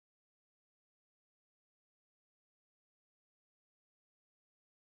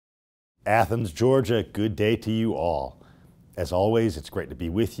Athens, Georgia, good day to you all. As always, it's great to be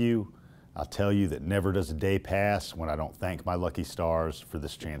with you. I'll tell you that never does a day pass when I don't thank my lucky stars for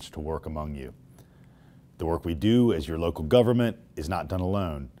this chance to work among you. The work we do as your local government is not done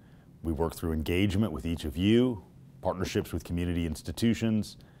alone. We work through engagement with each of you, partnerships with community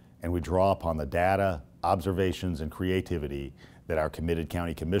institutions, and we draw upon the data, observations, and creativity that our committed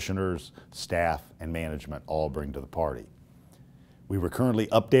county commissioners, staff, and management all bring to the party. We recurrently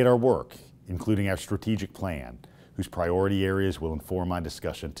update our work, including our strategic plan, whose priority areas will inform my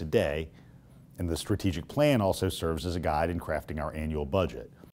discussion today, and the strategic plan also serves as a guide in crafting our annual budget.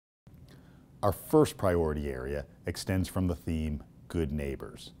 Our first priority area extends from the theme, Good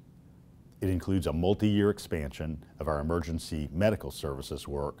Neighbors. It includes a multi-year expansion of our emergency medical services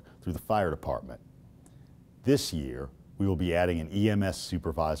work through the fire department. This year, we will be adding an EMS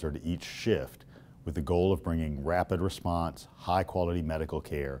supervisor to each shift with the goal of bringing rapid response, high-quality medical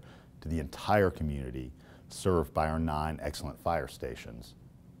care to the entire community served by our 9 excellent fire stations.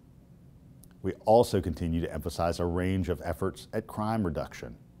 We also continue to emphasize a range of efforts at crime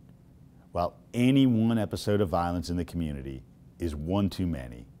reduction. While any one episode of violence in the community is one too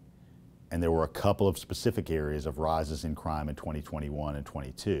many, and there were a couple of specific areas of rises in crime in 2021 and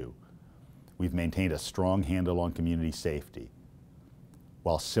 22, we've maintained a strong handle on community safety.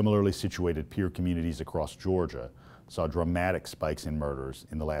 While similarly situated peer communities across Georgia saw dramatic spikes in murders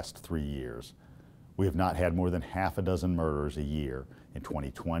in the last 3 years, we have not had more than half a dozen murders a year in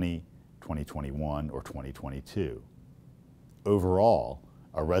 2020, 2021, or 2022. Overall,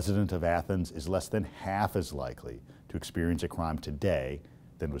 a resident of Athens is less than half as likely to experience a crime today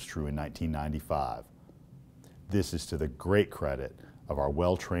than was true in 1995. This is to the great credit of our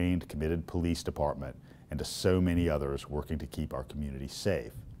well-trained, committed police department and to so many others working to keep our community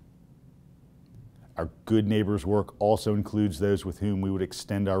safe. Our Good Neighbors work also includes those with whom we would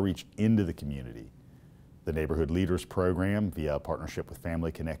extend our reach into the community. The Neighborhood Leaders Program via a partnership with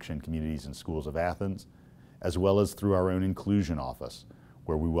Family Connection Communities and Schools of Athens, as well as through our own Inclusion Office,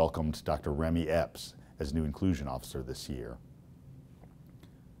 where we welcomed Dr. Remy Epps as new Inclusion Officer this year.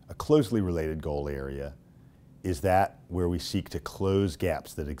 A closely related goal area is that where we seek to close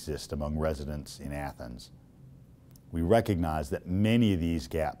gaps that exist among residents in Athens. We recognize that many of these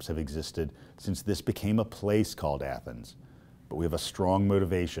gaps have existed since this became a place called Athens, but we have a strong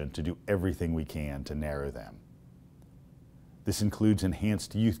motivation to do everything we can to narrow them. This includes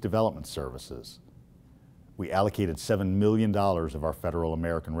enhanced youth development services. We allocated $7 million of our federal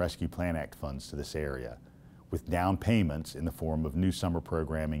American Rescue Plan Act funds to this area, with down payments in the form of new summer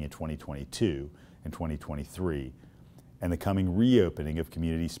programming in 2022 and 2023, and the coming reopening of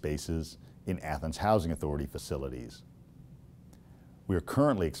community spaces in Athens Housing Authority facilities. We are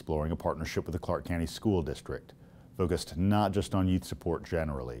currently exploring a partnership with the Clarke County School District, focused not just on youth support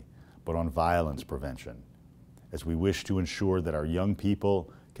generally, but on violence prevention, as we wish to ensure that our young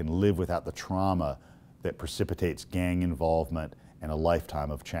people can live without the trauma that precipitates gang involvement and a lifetime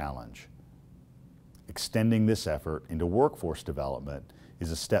of challenge. Extending this effort into workforce development is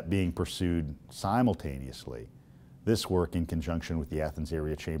a step being pursued simultaneously, this work in conjunction with the Athens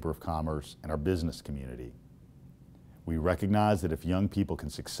Area Chamber of Commerce and our business community. We recognize that if young people can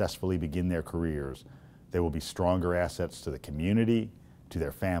successfully begin their careers, they will be stronger assets to the community, to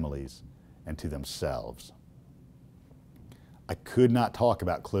their families, and to themselves. I could not talk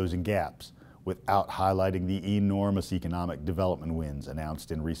about closing gaps without highlighting the enormous economic development wins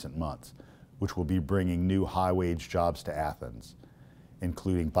announced in recent months, which will be bringing new high-wage jobs to Athens,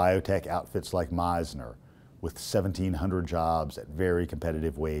 including biotech outfits like Meisner, with 1,700 jobs at very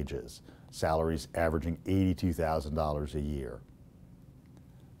competitive wages, salaries averaging $82,000 a year.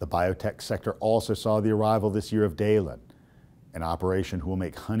 The biotech sector also saw the arrival this year of Dalen, an operation who will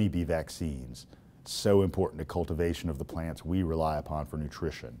make honeybee vaccines, so important to cultivation of the plants we rely upon for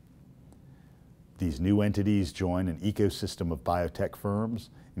nutrition. These new entities join an ecosystem of biotech firms,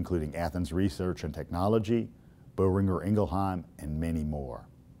 including Athens Research and Technology, Boehringer Ingelheim, and many more.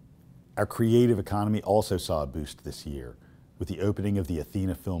 Our creative economy also saw a boost this year with the opening of the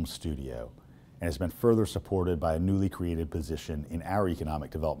Athena Film Studio, and has been further supported by a newly created position in our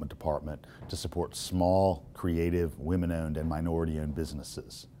Economic Development Department to support small, creative, women-owned, and minority-owned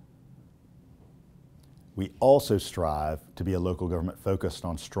businesses. We also strive to be a local government focused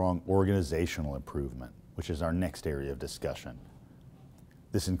on strong organizational improvement, which is our next area of discussion.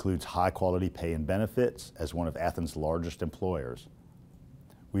 This includes high-quality pay and benefits as one of Athens' largest employers.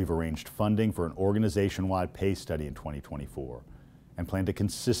 We've arranged funding for an organization-wide pay study in 2024 and plan to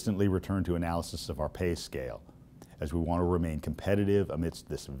consistently return to analysis of our pay scale as we want to remain competitive amidst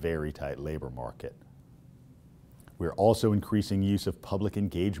this very tight labor market. We're also increasing use of public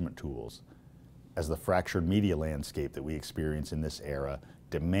engagement tools, as the fractured media landscape that we experience in this era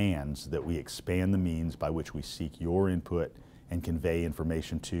demands that we expand the means by which we seek your input and convey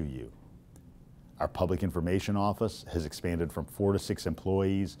information to you. Our Public Information Office has expanded from 4 to 6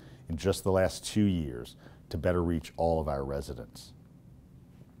 employees in just the last 2 years to better reach all of our residents.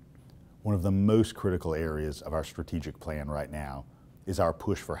 One of the most critical areas of our strategic plan right now is our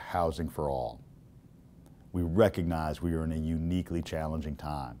push for housing for all. We recognize we are in a uniquely challenging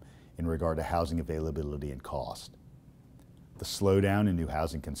time in regard to housing availability and cost. The slowdown in new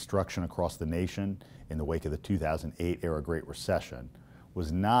housing construction across the nation in the wake of the 2008-era Great Recession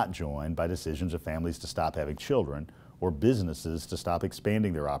was not joined by decisions of families to stop having children or businesses to stop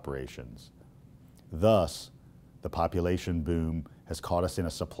expanding their operations. Thus, the population boom has caught us in a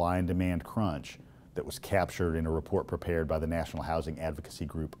supply and demand crunch that was captured in a report prepared by the national housing advocacy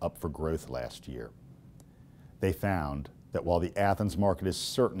group Up for Growth last year. They found that while the Athens market is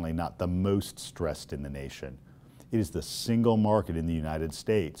certainly not the most stressed in the nation, it is the single market in the United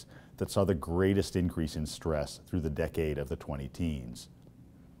States that saw the greatest increase in stress through the decade of the 20-teens.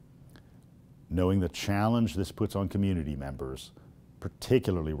 Knowing the challenge this puts on community members,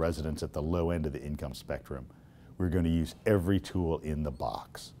 particularly residents at the low end of the income spectrum, we're going to use every tool in the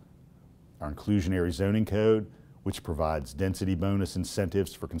box. Our inclusionary zoning code, which provides density bonus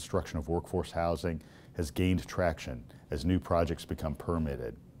incentives for construction of workforce housing, has gained traction as new projects become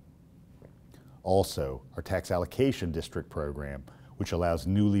permitted. Also, our tax allocation district program, which allows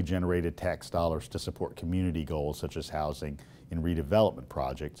newly generated tax dollars to support community goals such as housing and redevelopment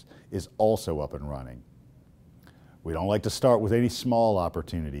projects, is also up and running. We don't like to start with any small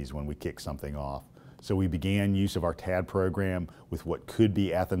opportunities when we kick something off, so we began use of our TAD program with what could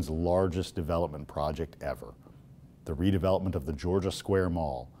be Athens' largest development project ever, the redevelopment of the Georgia Square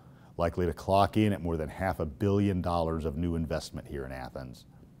Mall, likely to clock in at more than $500 million of new investment here in Athens.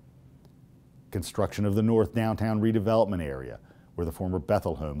 Construction of the North Downtown redevelopment area, where the former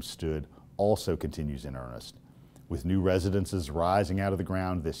Bethel Home stood, also continues in earnest, with new residences rising out of the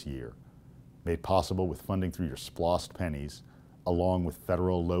ground this year, made possible with funding through your SPLOST pennies, along with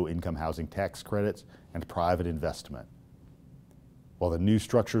federal low-income housing tax credits and private investment. While the new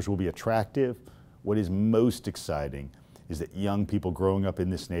structures will be attractive, what is most exciting is that young people growing up in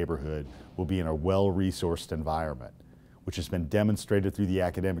this neighborhood will be in a well-resourced environment, which has been demonstrated through the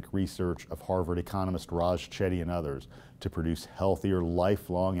academic research of Harvard economist Raj Chetty and others to produce healthier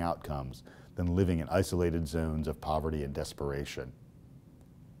lifelong outcomes than living in isolated zones of poverty and desperation.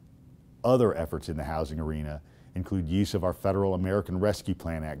 Other efforts in the housing arena include use of our federal American Rescue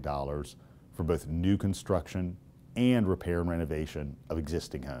Plan Act dollars for both new construction and repair and renovation of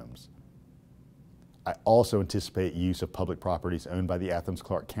existing homes. I also anticipate use of public properties owned by the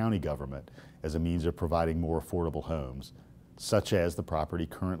Athens-Clarke County government as a means of providing more affordable homes, such as the property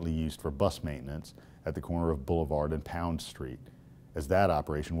currently used for bus maintenance at the corner of Boulevard and Pound Street, as that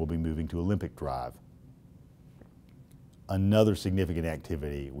operation will be moving to Olympic Drive. Another significant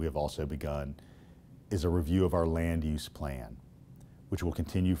activity we have also begun is a review of our land use plan, which will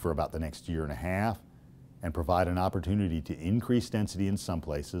continue for about the next year and a half and provide an opportunity to increase density in some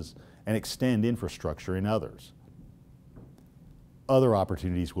places and extend infrastructure in others. Other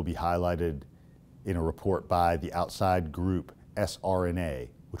opportunities will be highlighted in a report by the outside group SRNA,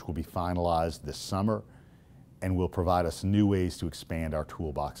 which will be finalized this summer and will provide us new ways to expand our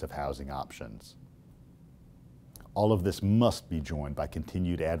toolbox of housing options. All of this must be joined by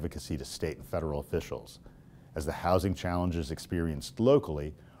continued advocacy to state and federal officials, as the housing challenges experienced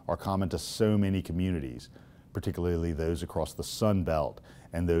locally are common to so many communities, particularly those across the Sun Belt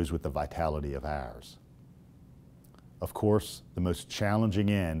and those with the vitality of ours. Of course, the most challenging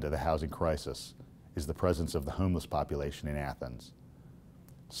end of the housing crisis is the presence of the homeless population in Athens.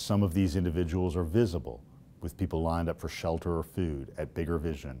 Some of these individuals are visible, with people lined up for shelter or food at Bigger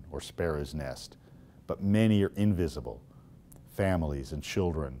Vision or Sparrow's Nest, but many are invisible, families and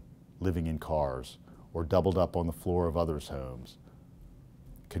children living in cars or doubled up on the floor of others' homes.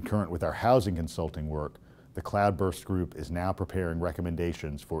 Concurrent with our housing consulting work, the Cloudburst Group is now preparing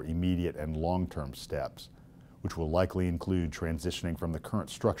recommendations for immediate and long-term steps, which will likely include transitioning from the current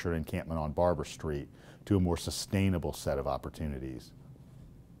structured encampment on Barber Street to a more sustainable set of opportunities.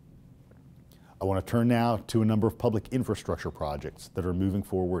 I want to turn now to a number of public infrastructure projects that are moving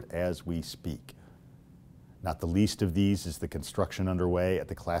forward as we speak. Not the least of these is the construction underway at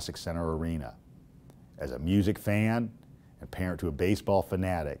the Classic Center Arena. As a music fan and parent to a baseball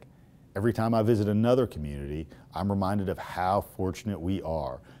fanatic, every time I visit another community, I'm reminded of how fortunate we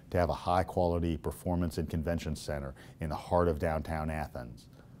are to have a high-quality performance and convention center in the heart of downtown Athens,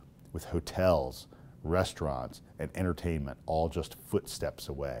 with hotels, restaurants, and entertainment all just footsteps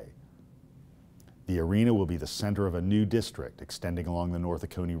away. The arena will be the center of a new district extending along the North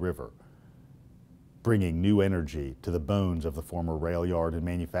Oconee River, bringing new energy to the bones of the former rail yard and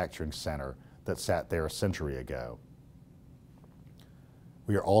manufacturing center that sat there a century ago.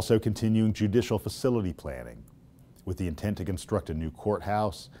 We are also continuing judicial facility planning with the intent to construct a new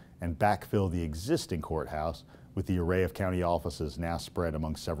courthouse and backfill the existing courthouse with the array of county offices now spread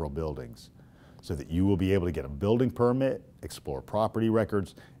among several buildings, so that you will be able to get a building permit, explore property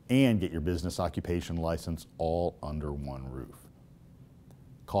records, and get your business occupation license all under one roof.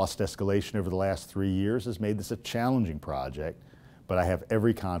 Cost escalation over the last 3 years has made this a challenging project, but I have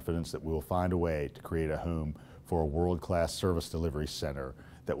every confidence that we will find a way to create a home for a world-class service delivery center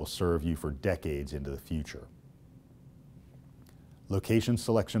that will serve you for decades into the future. Location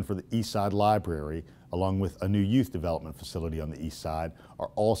selection for the East Side Library, along with a new youth development facility on the East Side,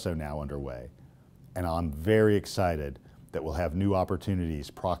 are also now underway. And I'm very excited that we'll have new opportunities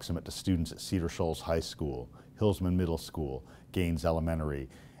proximate to students at Cedar Shoals High School, Hillsman Middle School, Gaines Elementary,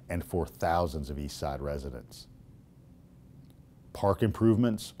 and for thousands of East Side residents. Park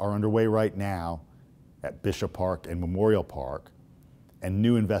improvements are underway right now at Bishop Park and Memorial Park, and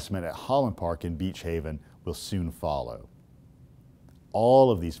new investment at Holland Park in Beach Haven will soon follow.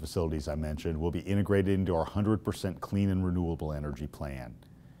 All of these facilities I mentioned will be integrated into our 100% clean and renewable energy plan,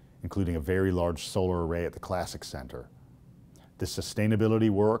 including a very large solar array at the Classic Center. This sustainability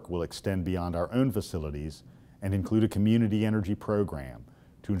work will extend beyond our own facilities and include a community energy program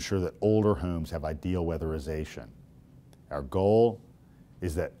to ensure that older homes have ideal weatherization. Our goal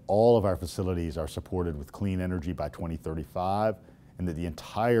is that all of our facilities are supported with clean energy by 2035 and that the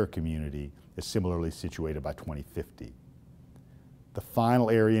entire community is similarly situated by 2050. The final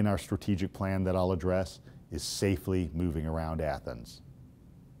area in our strategic plan that I'll address is safely moving around Athens.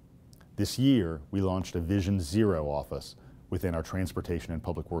 This year, we launched a Vision Zero office within our Transportation and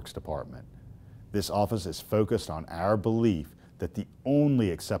Public Works Department. This office is focused on our belief that the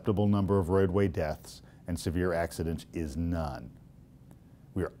only acceptable number of roadway deaths and severe accidents is none.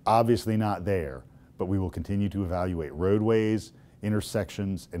 We are obviously not there, but we will continue to evaluate roadways,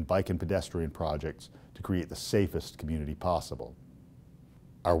 intersections, and bike and pedestrian projects to create the safest community possible.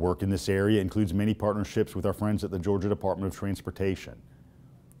 Our work in this area includes many partnerships with our friends at the Georgia Department of Transportation.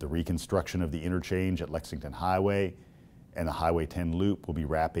 The reconstruction of the interchange at Lexington Highway and the Highway 10 loop will be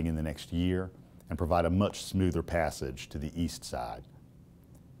wrapping in the next year and provide a much smoother passage to the east side.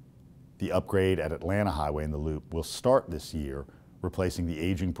 The upgrade at Atlanta Highway and the loop will start this year, replacing the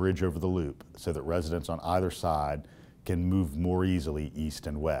aging bridge over the loop so that residents on either side can move more easily east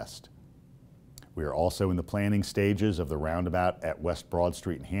and west. We are also in the planning stages of the roundabout at West Broad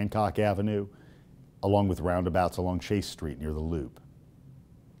Street and Hancock Avenue, along with roundabouts along Chase Street near the loop.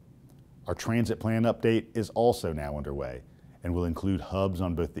 Our transit plan update is also now underway and will include hubs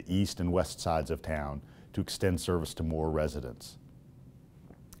on both the east and west sides of town to extend service to more residents.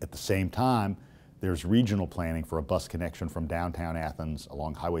 At the same time, there's regional planning for a bus connection from downtown Athens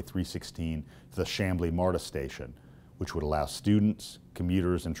along Highway 316 to the Chamblee-MARTA station, which would allow students,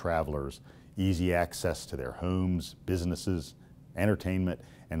 commuters, and travelers easy access to their homes, businesses, entertainment,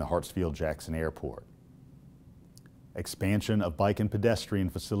 and the Hartsfield-Jackson Airport. Expansion of bike and pedestrian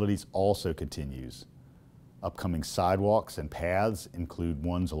facilities also continues. Upcoming sidewalks and paths include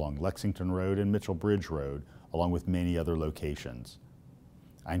ones along Lexington Road and Mitchell Bridge Road, along with many other locations.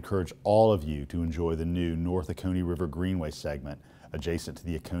 I encourage all of you to enjoy the new North Oconee River Greenway segment adjacent to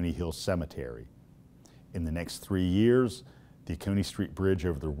the Oconee Hills Cemetery. In the next 3 years, the Oconee Street Bridge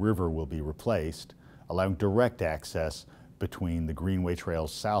over the river will be replaced, allowing direct access between the Greenway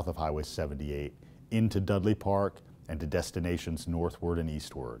trails south of Highway 78 into Dudley Park and to destinations northward and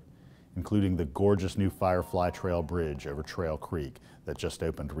eastward, including the gorgeous new Firefly Trail Bridge over Trail Creek that just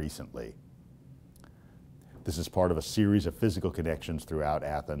opened recently. This is part of a series of physical connections throughout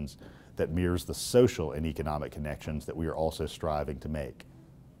Athens that mirrors the social and economic connections that we are also striving to make.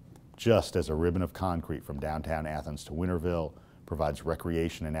 Just as a ribbon of concrete from downtown Athens to Winterville provides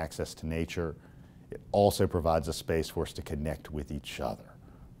recreation and access to nature, it also provides a space for us to connect with each other.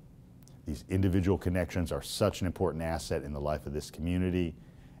 These individual connections are such an important asset in the life of this community.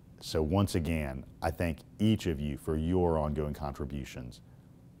 So once again, I thank each of you for your ongoing contributions.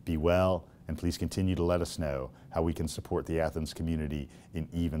 Be well, and please continue to let us know how we can support the Athens community in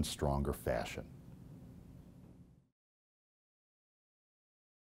even stronger fashion.